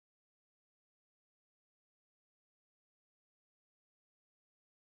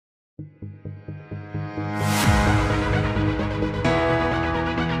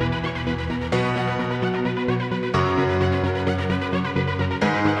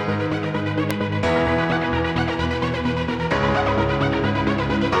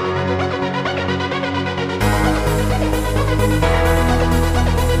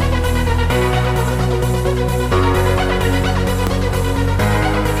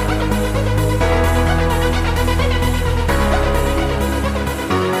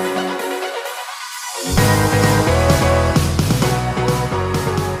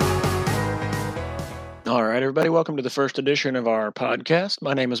welcome to the first edition of our podcast.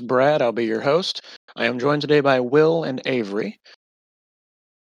 My name is Brad. I'll be your host. I am joined today by Will and Avery.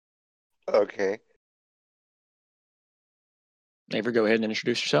 Okay. Avery, go ahead and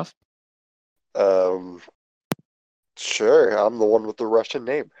introduce yourself. Sure. I'm the one with the Russian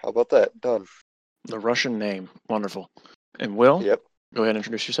name. How about that? Done. The Russian name. Wonderful. And Will, Yep. go ahead and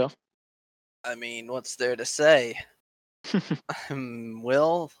introduce yourself. I mean, what's there to say?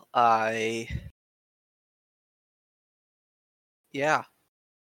 Will, yeah.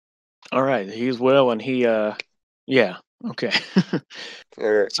 All right. He's Will, and yeah. Okay. All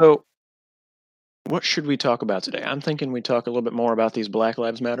right. So, what should we talk about today? I'm thinking we talk a little bit more about these Black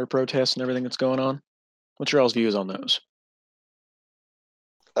Lives Matter protests and everything that's going on. What's your all's views on those?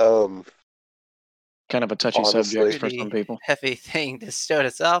 Kind of a touchy subject for some people. Heavy thing to start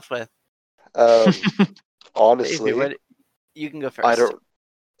us off with. Honestly, Davey, you can go first.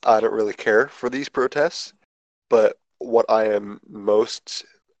 I don't really care for these protests, but what I am most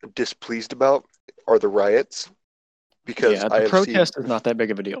displeased about are the riots. Because the protest is not that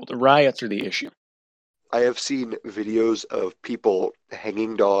big of a deal. The riots are the issue. I have seen videos of people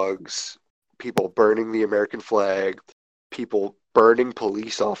hanging dogs, people burning the American flag, people burning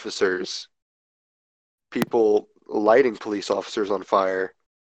police officers, people lighting police officers on fire,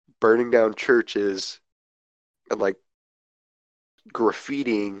 burning down churches, and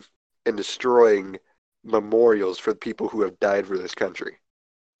graffitiing and destroying memorials for the people who have died for this country.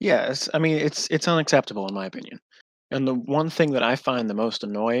 Yes, I mean it's unacceptable in my opinion. And the one thing that I find the most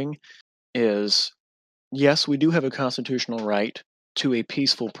annoying is, yes, we do have a constitutional right to a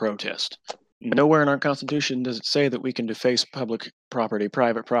peaceful protest. Nowhere in our Constitution does it say that we can deface public property,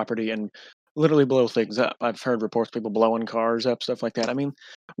 private property, and literally blow things up. I've heard reports of people blowing cars up, stuff like that. I mean,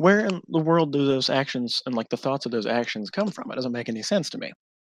 where in the world do those actions and the thoughts of those actions come from? It doesn't make any sense to me.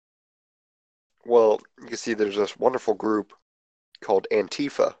 Well, you see, there's this wonderful group called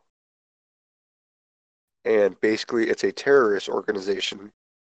Antifa. And basically, it's a terrorist organization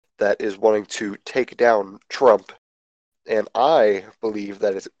that is wanting to take down Trump. And I believe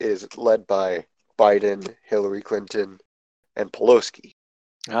that it is led by Biden, Hillary Clinton, and Pelosi.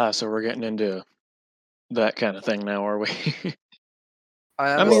 So we're getting into that kind of thing now, are we?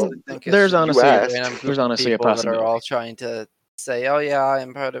 I mean, think there's honestly a possibility. That are all trying to say, "Oh yeah,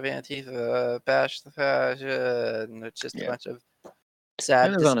 I'm part of Antifa, bash the fashion." It's just a bunch of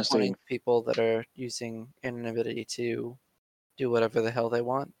sad, disappointing people that are using anonymity to do whatever the hell they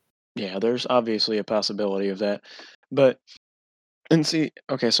want. Yeah, there's obviously a possibility of that. But, and see,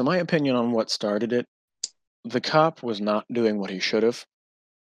 okay, so my opinion on what started it, the cop was not doing what he should have.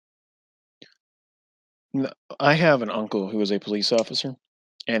 I have an uncle who is a police officer,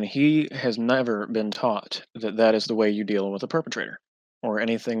 and he has never been taught that that is the way you deal with a perpetrator or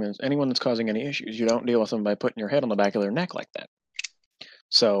anyone that's causing any issues. You don't deal with them by putting your head on the back of their neck like that.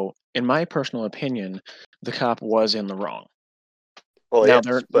 So, in my personal opinion, the cop was in the wrong. Well, now,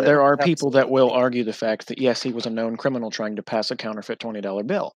 there are people that will argue the fact that, yes, he was a known criminal trying to pass a counterfeit $20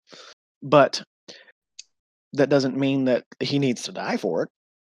 bill. But that doesn't mean that he needs to die for it.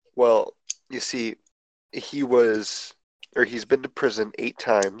 Well, you see, he's been to prison 8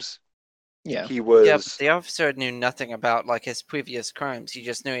 times. Yeah. But the officer knew nothing about his previous crimes. He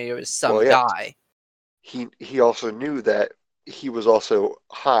just knew he was some guy. He also knew that he was also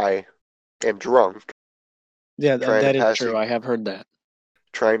high and drunk. Yeah, that is true. I have heard that.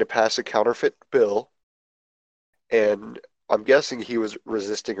 Trying to pass a counterfeit bill, and I'm guessing he was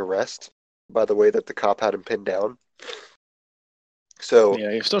resisting arrest by the way that the cop had him pinned down. So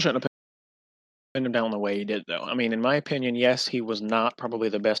yeah, you still shouldn't have pinned him down the way he did, though. I mean, in my opinion, yes, he was not probably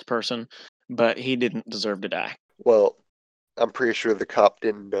the best person, but he didn't deserve to die. Well, I'm pretty sure the cop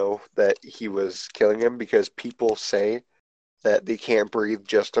didn't know that he was killing him because people say that they can't breathe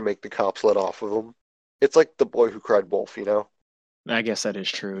just to make the cops let off of him. It's like the boy who cried wolf, you know? I guess that is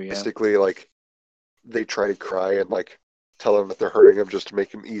true, yeah. Basically, they try to cry and, tell him that they're hurting him just to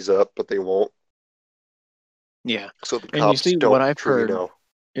make him ease up, but they won't. Yeah. So the and cops you see, don't what I've truly heard know.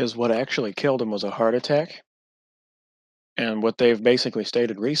 Is what actually killed him was a heart attack. And what they've basically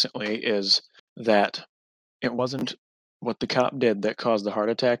stated recently is that it wasn't what the cop did that caused the heart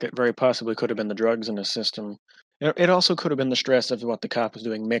attack. It very possibly could have been the drugs in his system. It also could have been the stress of what the cop was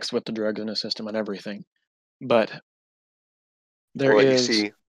doing mixed with the drugs in his system and everything. But there is... You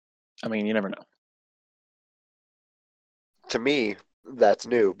see, I mean, you never know. To me, that's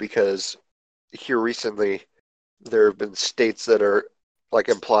new because here recently there have been states that are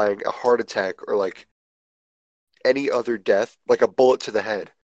implying a heart attack or any other death, like a bullet to the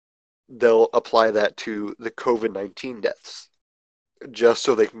head. They'll apply that to the COVID-19 deaths just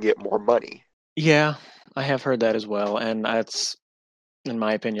so they can get more money. Yeah, I have heard that as well, and that's, in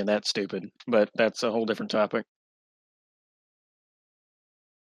my opinion, that's stupid. But that's a whole different topic.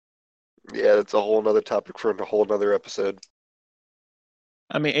 Yeah, that's a whole nother topic for a whole nother episode.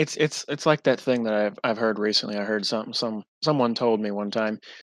 I mean, it's like that thing that I've heard recently. I heard someone told me one time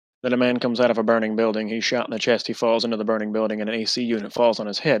that a man comes out of a burning building, he's shot in the chest, he falls into the burning building, and an AC unit falls on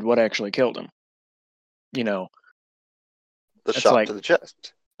his head. What actually killed him? You know, The it's shot like, to the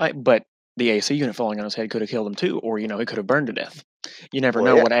chest. but the AC unit falling on his head could have killed him too, or he could have burned to death. You never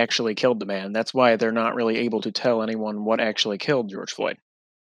Well, know yeah. what actually killed the man. That's why they're not really able to tell anyone what actually killed George Floyd.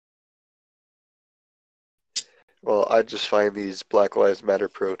 Well, I just find these Black Lives Matter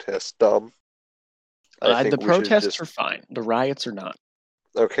protests dumb. I think The we protests should just... are fine. The riots are not.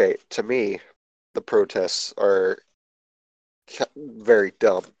 Okay, to me, the protests are very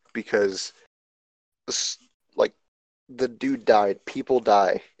dumb because, like, the dude died. People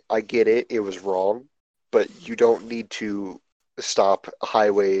die. I get it. It was wrong. But you don't need to stop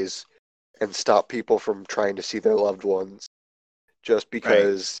highways and stop people from trying to see their loved ones just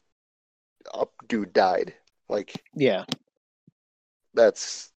because a dude died. Like, Yeah.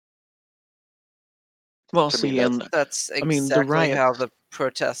 that's... Well, to see, me, and that's I mean, the exactly riots... how the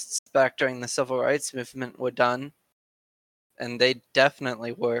protests back during the Civil Rights Movement were done. And they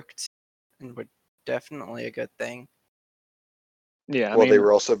definitely worked and were definitely a good thing. Yeah, well, they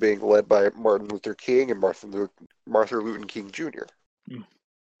were also being led by Martin Luther King and Martin Luther King Jr.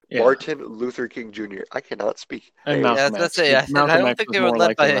 Yeah. Martin Luther King Jr. I cannot speak. And Malcolm X. Malcolm I don't think they were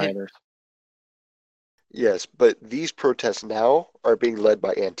led by rioters. Yes, but these protests now are being led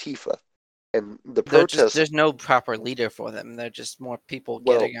by Antifa. And the protests... there's no proper leader for them. They're just more people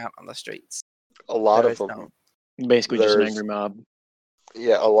getting out on the streets. A lot of them... Basically just an angry mob.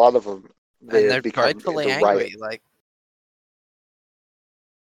 Yeah, a lot of them... They're rightfully angry. Like,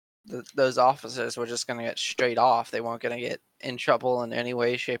 those officers were just going to get straight off. They weren't going to get in trouble in any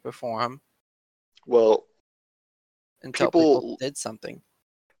way, shape, or form. Well, until people did something.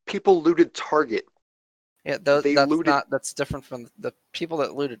 People looted Target. Yeah, that's different from the people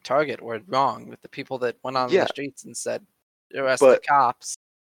that looted Target were wrong. With the people that went on the streets and said, arrest the cops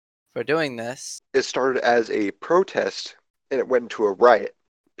for doing this. It started as a protest and it went into a riot.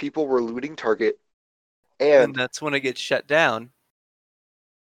 People were looting Target, and that's when it gets shut down.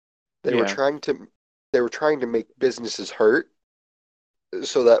 They were trying to make businesses hurt,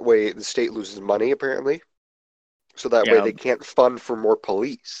 so that way the state loses money, apparently. So that way they can't fund for more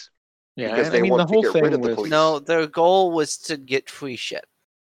police. Yeah, because they want to get rid of the police. No, their goal was to get free shit.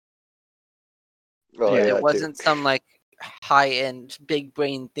 Oh, yeah, it wasn't some like high-end, big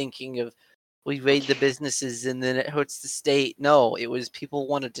brain thinking of we raid the businesses and then it hurts the state. No, it was people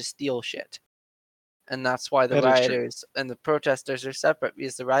wanted to steal shit. And that's why the rioters and the protesters are separate,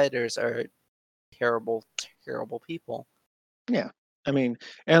 because the rioters are terrible, terrible people. Yeah. I mean,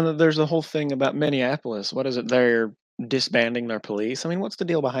 and there's the whole thing about Minneapolis. What is it? They're disbanding their police. I mean, what's the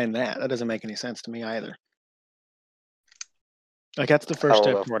deal behind that? That doesn't make any sense to me either. Like, that's the first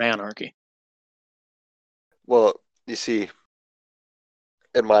step toward anarchy. Well, you see,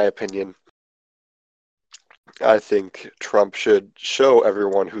 in my opinion, I think Trump should show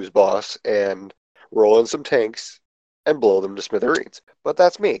everyone who's boss and roll in some tanks and blow them to smithereens. But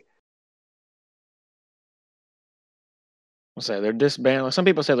that's me. I'll say they're disbanding. Some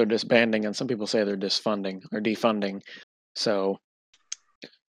people say they're disbanding, and some people say they're disfunding or defunding. So,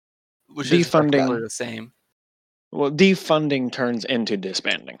 which defunding is the same. Well, defunding turns into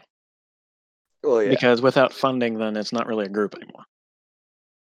disbanding. Well, yeah. Because without funding, then it's not really a group anymore.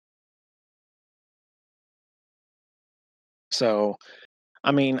 So,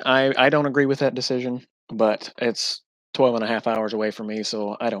 I mean, I don't agree with that decision, but it's 12 and a half hours away from me,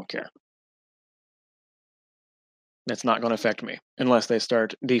 so I don't care. It's not going to affect me unless they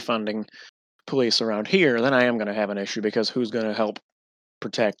start defunding police around here. Then I am going to have an issue, because who's going to help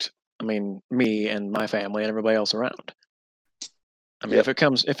protect, me and my family and everybody else around? I mean, if it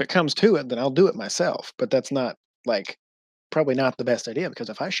comes to it, then I'll do it myself. But that's not probably not the best idea, because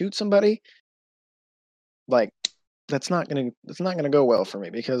if I shoot somebody, that's not gonna go well for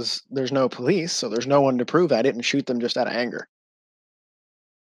me, because there's no police, so there's no one to prove I didn't shoot them just out of anger.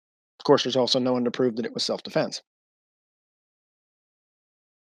 Of course, there's also no one to prove that it was self-defense.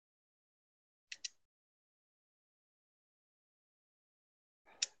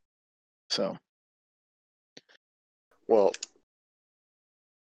 So, well,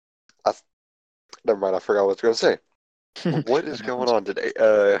 never mind. I forgot what I was going to say. What is going on today?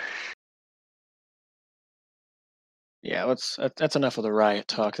 Yeah, that's enough of the riot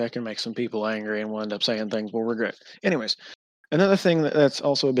talk. That can make some people angry and we'll end up saying things we'll regret. Anyways, Another thing that's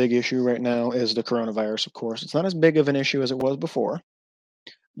also a big issue right now is the coronavirus, of course. It's not as big of an issue as it was before,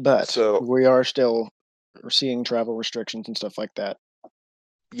 but So we are still seeing travel restrictions and stuff like that.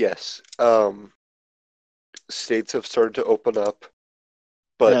 yes, states have started to open up,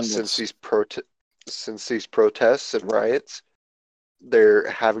 but And since these protests and riots, they're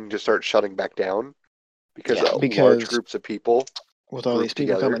having to start shutting back down because large because groups of people with all these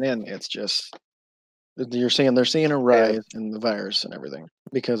people together. coming in, it's just they're seeing a rise in the virus and everything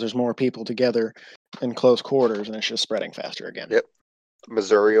because there's more people together in close quarters and it's just spreading faster again. Yep.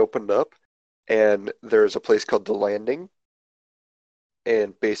 Missouri opened up, and there's a place called The Landing,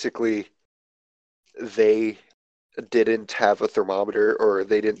 and basically they didn't have a thermometer, or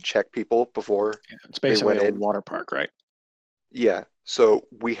they didn't check people before it's basically they went a water park, right? Yeah, so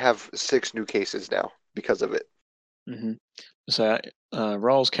we have 6 new cases now because of it. Mm-hmm. So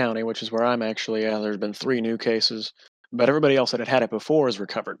Rawls County, which is where I'm actually at, there's been 3 new cases, but everybody else that had it before is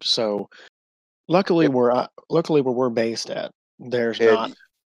recovered. So luckily, Yep. where we're based at, there's And not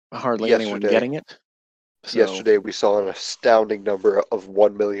hardly anyone getting it. So, yesterday we saw an astounding number of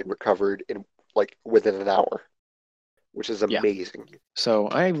 1 million recovered in within an hour, which is amazing. Yeah. So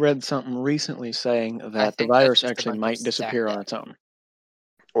I read something recently saying that the virus actually might disappear on its own.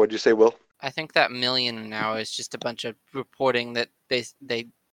 What did you say, Will? I think that million an hour is just a bunch of reporting that they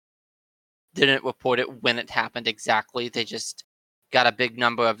didn't report it when it happened exactly. They just got a big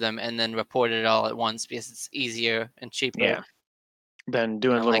number of them and then reported it all at once because it's easier and cheaper. Yeah. Than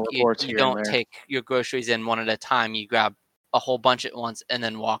doing little reports here and there. You don't take your groceries in one at a time. You grab a whole bunch at once and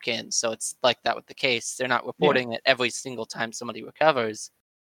then walk in. So it's like that with the case. They're not reporting it every single time somebody recovers.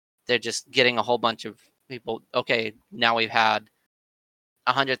 They're just getting a whole bunch of people. Okay, now we've had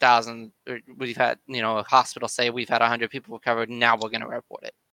 100,000. We've had, a hospital say we've had 100 people recovered. Now we're going to report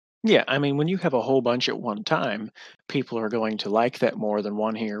it. Yeah, I mean, when you have a whole bunch at one time, people are going to like that more than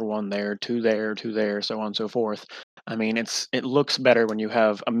one here, one there, two there, so on and so forth. I mean, it looks better when you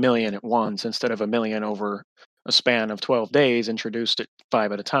have a million at once instead of a million over a span of 12 days introduced at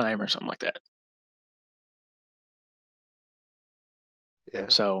 5 at a time or something like that. Yeah.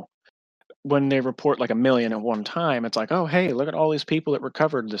 So when they report like a million at one time, it's like, oh, hey, look at all these people that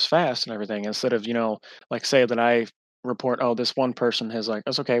recovered this fast and everything. Instead of, like say that I report, oh, this one person has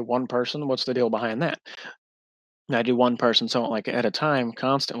that's okay, one person, what's the deal behind that? And I do one person so like at a time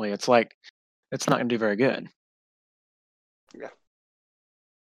constantly, it's like it's not gonna do very good. Yeah.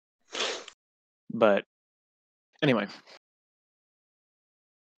 But anyway.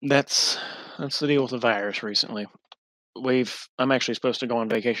 That's the deal with the virus recently. I'm actually supposed to go on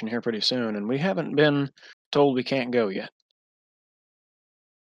vacation here pretty soon, and we haven't been told we can't go yet.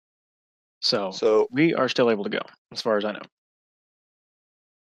 So we are still able to go, as far as I know.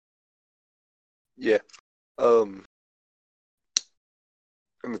 Yeah. In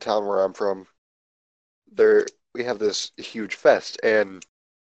the town where I'm from, we have this huge fest, and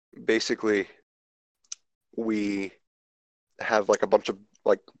basically we have a bunch of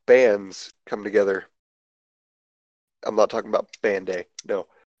bands come together. I'm not talking about Band Day. No. I'm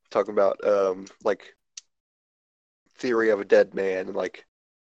talking about Theory of a Dead Man and Are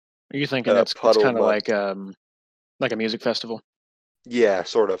you thinking it's kind of like a music festival? Yeah,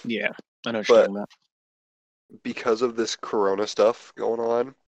 sort of. Yeah, I know what you're talking about. Because of this corona stuff going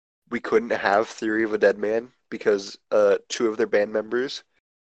on, we couldn't have Theory of a Dead Man because 2 of their band members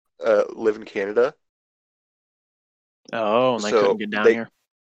live in Canada. Oh, and they couldn't get down here?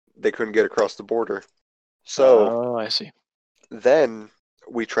 They couldn't get across the border. So I see. Then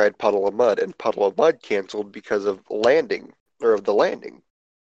we tried Puddle of Mudd, and Puddle of Mudd canceled because of the landing,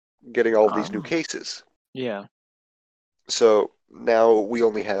 getting all these new cases. Yeah. So now we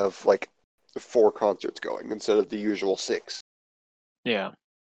only have 4 concerts going instead of the usual 6. Yeah.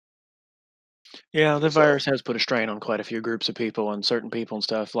 Yeah, the virus has put a strain on quite a few groups of people and certain people and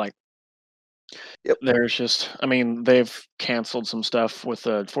stuff. Yep. There's just, I mean, they've canceled some stuff with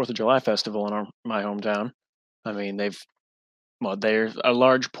the 4th of July festival in my hometown. I mean, there's a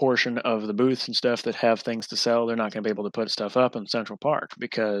large portion of the booths and stuff that have things to sell. They're not going to be able to put stuff up in Central Park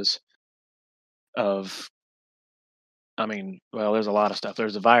because of, there's a lot of stuff.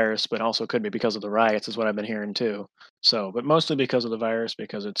 There's the virus, but also could be because of the riots, is what I've been hearing too. So, but mostly because of the virus,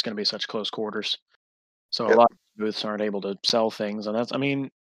 because it's going to be such close quarters. So a lot of booths aren't able to sell things,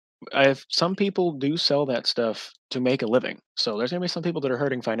 and some people do sell that stuff to make a living. So there's going to be some people that are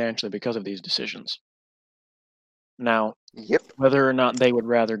hurting financially because of these decisions. Now, whether or not they would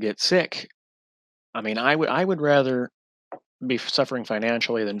rather get sick, I would rather be suffering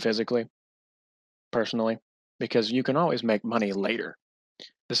financially than physically, personally, because you can always make money later.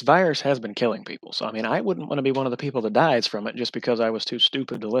 this virus has been killing people. So, I mean, I wouldn't want to be one of the people that dies from it just because I was too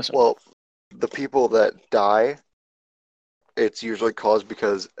stupid to listen. Well, the people that die, it's usually caused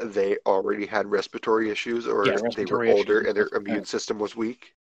because they already had respiratory issues or they were older and their immune system was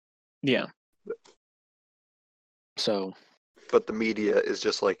weak. Yeah. So. But the media is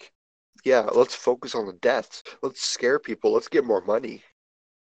just like, yeah, let's focus on the deaths. Let's scare people. Let's get more money.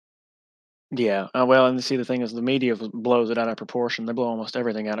 Yeah. Well, and see, the thing is, the media blows it out of proportion. They blow almost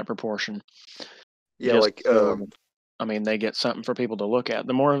everything out of proportion. Yeah, like, I mean, they get something for people to look at.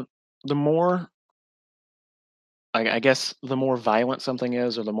 The more, I guess, the more violent something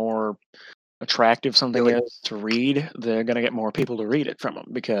is, or the more attractive something is to read, they're going to get more people to read it from them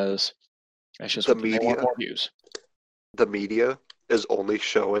because that's just the what media. They want more views. The media is only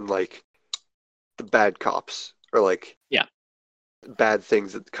showing like the bad cops or like bad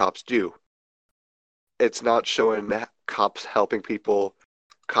things that the cops do. It's not showing cops helping people,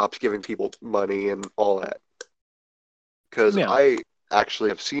 cops giving people money and all that. Because I actually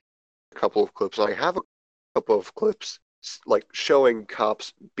have seen a couple of clips. I have a couple of clips like showing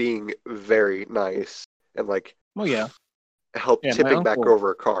cops being very nice and like help tipping back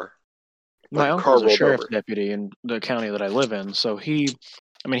over a car. My uncle's a sheriff's deputy in the county that I live in, so he's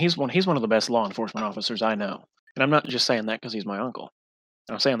one of the best law enforcement officers I know. And I'm not just saying that because he's my uncle.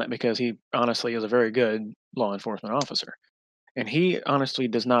 I'm saying that because he honestly is a very good law enforcement officer. And he honestly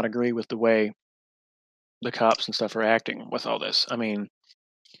does not agree with the way the cops and stuff are acting with all this. I mean,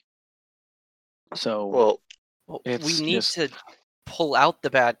 so we need to pull out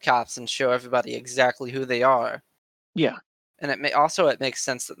the bad cops and show everybody exactly who they are. Yeah. And it makes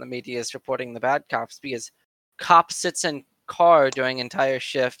sense that the media is reporting the bad cops because cop sits in car during entire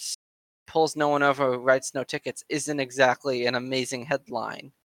shifts, pulls no one over, writes no tickets isn't exactly an amazing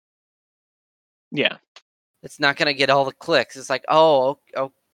headline. Yeah. It's not going to get all the clicks. It's like, well,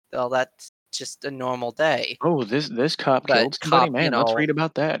 that's just a normal day. Oh, this cop killed somebody, man. Let's read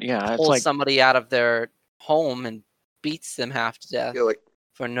about that. Yeah, pulls somebody out of their home and beats them half to death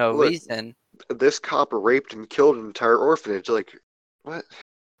for no reason. This cop raped and killed an entire orphanage. Like, what?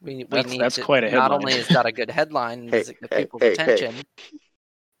 That's quite a headline. Not only is that a good headline, does it get people's attention,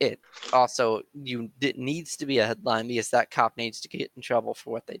 it also needs to be a headline because that cop needs to get in trouble for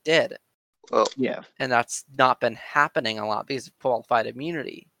what they did. Well, yeah. And that's not been happening a lot because of qualified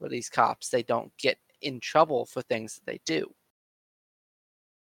immunity. With these cops, they don't get in trouble for things that they do.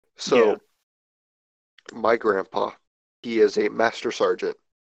 So, my grandpa, he is a master sergeant.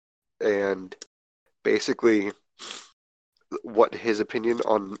 And basically, what his opinion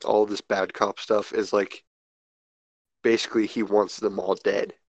on all this bad cop stuff is like, basically he wants them all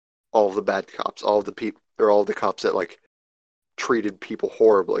dead. All of the bad cops, all of the people, or all of the cops that like treated people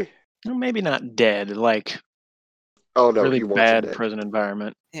horribly. Well, maybe not dead, like really he wants bad prison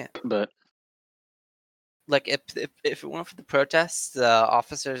environment. Yeah, but like if it weren't for the protests, the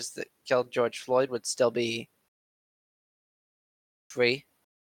officers that killed George Floyd would still be free.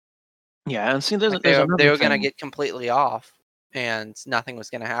 Yeah, and see, they were going to get completely off, and nothing was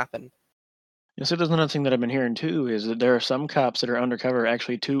going to happen. Yeah, so there's another thing that I've been hearing too is that there are some cops that are undercover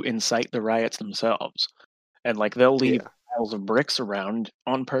actually to incite the riots themselves, and like they'll leave piles of bricks around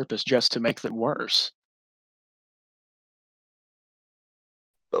on purpose just to make them worse.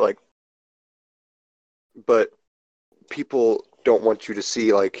 But people don't want you to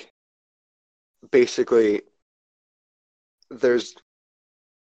see like basically there's.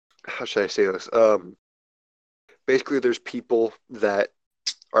 How should I say this? Basically, there's people that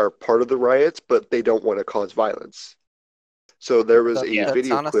are part of the riots, but they don't want to cause violence. So there was a video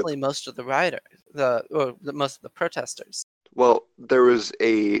clip. Honestly, most of the rioters, most of the protesters. Well, there was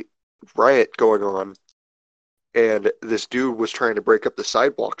a riot going on, and this dude was trying to break up the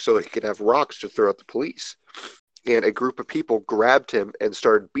sidewalk so he could have rocks to throw at the police. And a group of people grabbed him and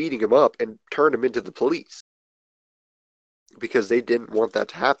started beating him up and turned him into the police. Because they didn't want that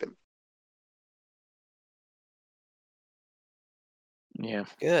to happen. Yeah.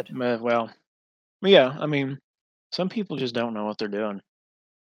 Good. Well, yeah, I mean, some people just don't know what they're doing.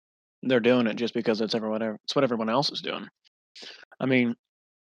 They're doing it just because it's what everyone else is doing. I mean,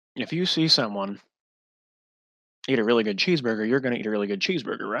 if you see someone eat a really good cheeseburger, you're going to eat a really good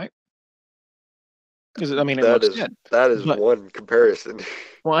cheeseburger, right? Because I mean, it looks good. That is one comparison.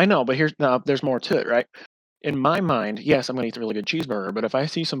 Well, I know, but there's more to it, right? In my mind, yes, I'm going to eat a really good cheeseburger, but if I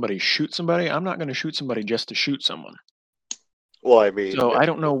see somebody shoot somebody, I'm not going to shoot somebody just to shoot someone. Well, I mean... So I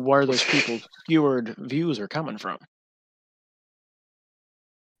don't know where those people's skewered views are coming from.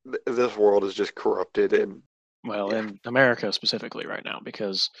 This world is just corrupted and... Well, in America specifically right now,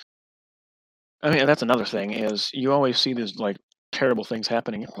 because... I mean, that's another thing, is you always see these, like, terrible things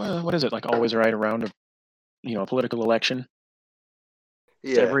happening. What is it like? Always right around a political election.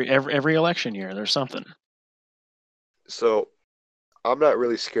 Yeah. Every election year, there's something. So, I'm not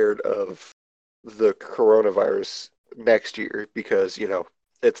really scared of the coronavirus next year because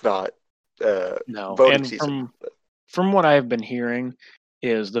it's not no voting season. From what I've been hearing,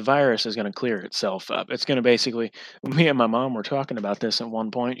 is the virus is going to clear itself up. It's going to basically. Me and my mom were talking about this at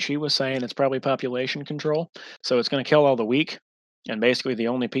one point. She was saying it's probably population control, so it's going to kill all the weak, and basically the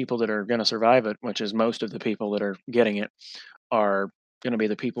only people that are going to survive it, which is most of the people that are getting it, are going to be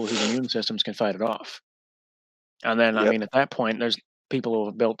the people whose immune systems can fight it off. And then, I mean, at that point, there's people who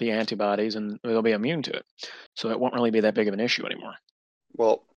have built the antibodies and they'll be immune to it. So it won't really be that big of an issue anymore.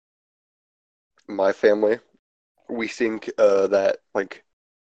 Well, my family, we think that like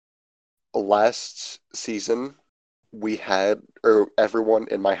last season we had, or everyone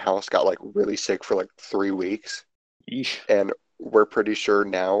in my house got like really sick for like 3 weeks. Yeesh. And we're pretty sure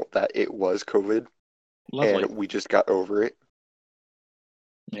now that it was COVID. Lovely. And we just got over it.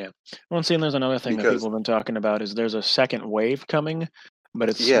 Yeah. Well, see, and there's another thing that people have been talking about is there's a second wave coming, but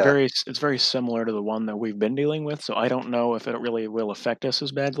it's very similar to the one that we've been dealing with. So I don't know if it really will affect us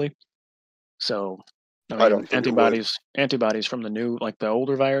as badly. So I don't think antibodies from the new, like the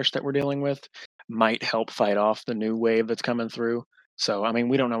older virus that we're dealing with, might help fight off the new wave that's coming through. So I mean,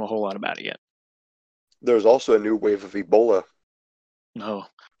 we don't know a whole lot about it yet. There's also a new wave of Ebola. No.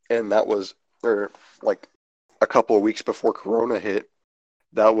 And that was like a couple of weeks before Corona hit.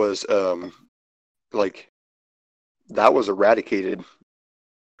 That was that was eradicated,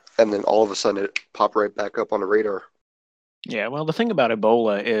 and then all of a sudden it popped right back up on the radar. Yeah, well, the thing about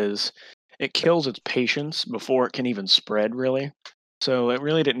Ebola is it kills its patients before it can even spread, really. So it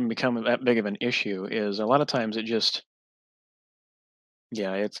really didn't become that big of an issue. Is a lot of times it just,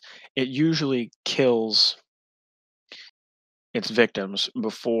 it usually kills its victims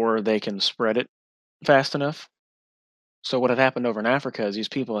before they can spread it fast enough. So what had happened over in Africa is these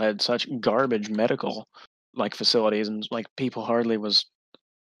people had such garbage medical facilities, and like people hardly was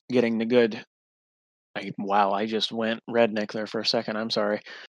getting the good. I just went redneck there for a second. I'm sorry.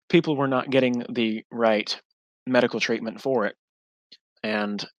 People were not getting the right medical treatment for it,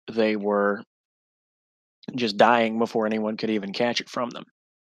 and they were just dying before anyone could even catch it from them.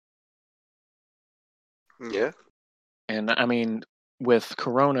 Yeah. And I mean, with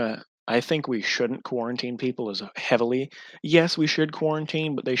Corona, I think we shouldn't quarantine people as heavily. Yes, we should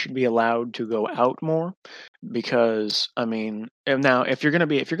quarantine, but they should be allowed to go out more because I mean, and now if you're gonna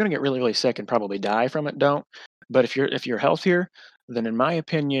get really, really sick and probably die from it, don't. But if you're healthier, then in my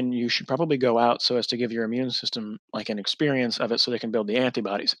opinion, you should probably go out so as to give your immune system like an experience of it so they can build the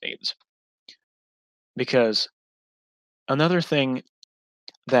antibodies it needs. Because another thing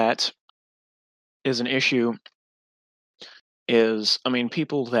that is an issue is, I mean,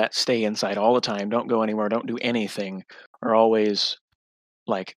 people that stay inside all the time, don't go anywhere, don't do anything, are always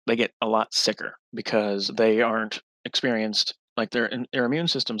they get a lot sicker because they aren't experienced, like their immune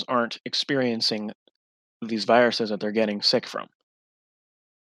systems aren't experiencing these viruses that they're getting sick from.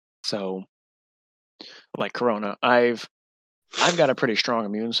 So, like Corona, I've got a pretty strong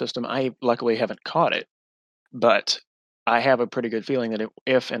immune system. I luckily haven't caught it, but I have a pretty good feeling that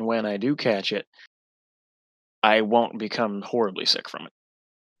if and when I do catch it, I won't become horribly sick from it.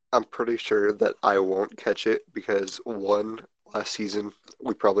 I'm pretty sure that I won't catch it because 1, last season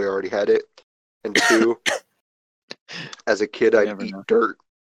we probably already had it, and 2, as a kid I'd eat dirt.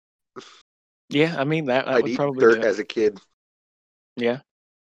 Yeah, I mean that I'd would eat probably dirt as a kid. Yeah.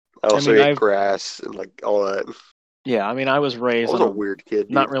 I also ate grass and like all that. Yeah, I mean I was raised on a weird kid.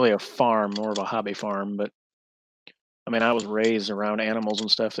 Not really a farm, more of a hobby farm, but I mean I was raised around animals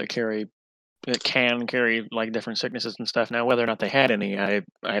and stuff that can carry like different sicknesses and stuff. Now whether or not they had any, I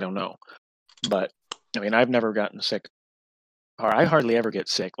don't know. But I mean I've never gotten sick. Or I hardly ever get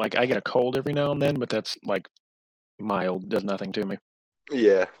sick. Like I get a cold every now and then, but that's like mild, does nothing to me.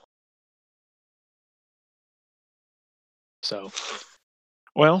 Yeah. So,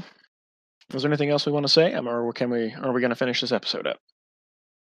 well, is there anything else we want to say, or are we going to finish this episode up?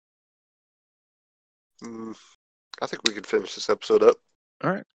 I think we could finish this episode up.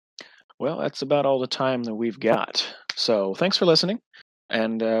 All right. Well, that's about all the time that we've got. So, thanks for listening,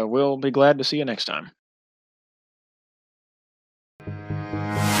 and we'll be glad to see you next time.